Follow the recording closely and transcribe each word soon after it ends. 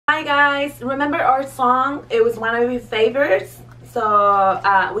Hi guys, remember our song? It was one of your favorites. So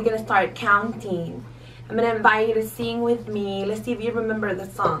we're gonna start counting. I'm gonna invite you to sing with me. Let's see if you remember the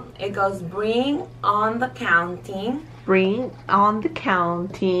song. It goes, bring on the counting. Bring on the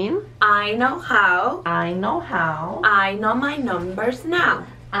counting. I know how. I know how. I know my numbers now.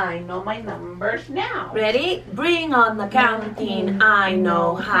 I know my numbers now. Ready? Bring on the counting. I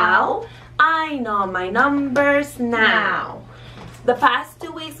know how. I know my numbers now. The past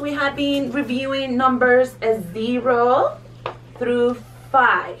 2 weeks we have been reviewing numbers as 0 through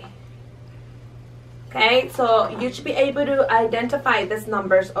 5. Okay, so you should be able to identify these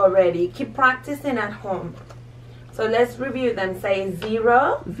numbers already. Keep practicing at home. So let's review them. Say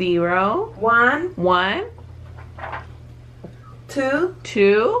 0, 0, 1, 1, 2,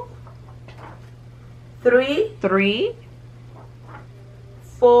 2, 3, 3,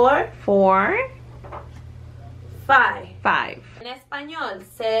 4, 4, 5. 5. En español,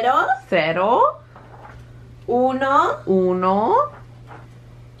 0, 0, 1, 1,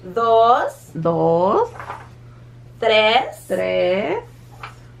 2, 2, 3, 3,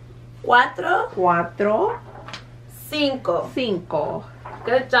 4, 4, 5. 5.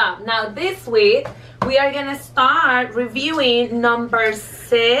 Good job. Now this week we are gonna start reviewing numbers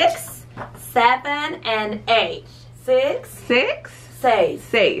 6, 7, and 8. 6, 6, 6,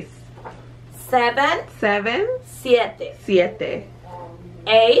 6, 7, 7, 7, 7, 8,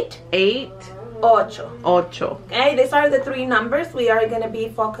 8, 8. 8. Okay, these are the 3 numbers we are gonna be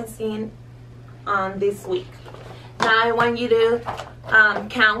focusing on this week. Now I want you to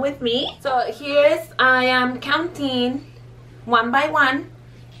count with me. So I am counting one by one,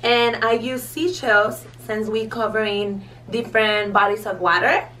 and I use seashells since we're covering different bodies of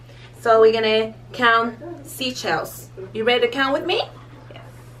water. So we're gonna count seashells. You ready to count with me? Yes.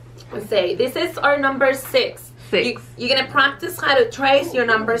 Let's say this is our number 6. 6. You're gonna practice how to trace your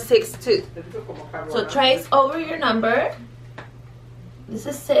number 6 too. So trace over your number. This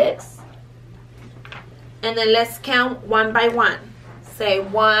is 6. And then let's count one by one. Say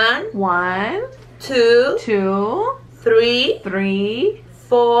 1, 1, 2, 2, 3, 3,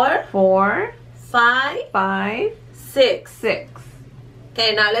 4, 4, 5, 5, 6. 6.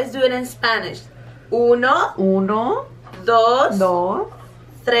 Okay, now let's do it in Spanish. 1, 1, 2, 2,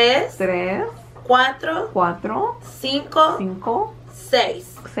 3, 3, 4, 4, 5, 5,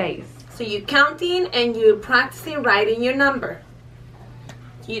 6. 6. So you're counting and you're practicing writing your number.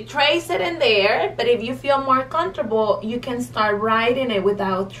 You trace it in there, but if you feel more comfortable, you can start writing it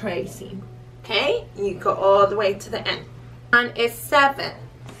without tracing. Okay? You go all the way to the end. And it's 7.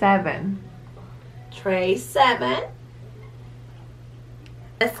 7. Trace 7.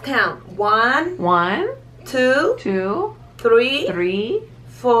 Let's count. 1, 1, 2, 2, 3, 3,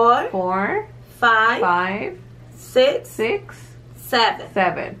 4, 4, 5, 5, 6, 6, 7.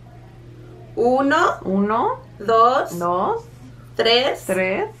 7. 1, 1, 2, 2, 3,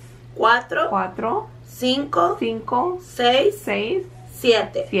 3, 4, 4, 5, 5, 6, 6,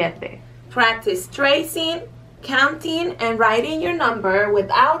 7. 7. Practice tracing, counting, and writing your number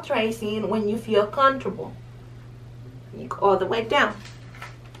without tracing when you feel comfortable. You go all the way down.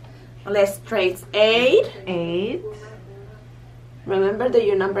 Let's trace 8. 8. Remember that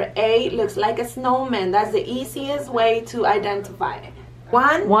your number 8 looks like a snowman. That's the easiest way to identify it.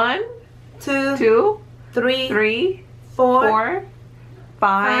 1, 1, 2, 2, 3, 3, 4, 4,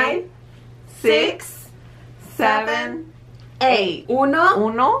 5, 6, 7, 8. 1,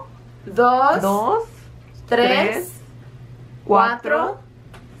 1, 2, 2, 3,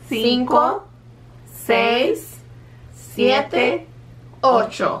 4, 5, 6, 7,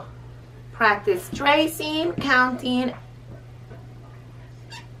 8. Practice tracing, counting.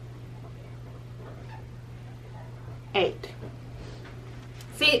 8.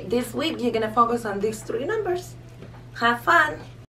 See, this week you're gonna focus on these 3 numbers. Have fun.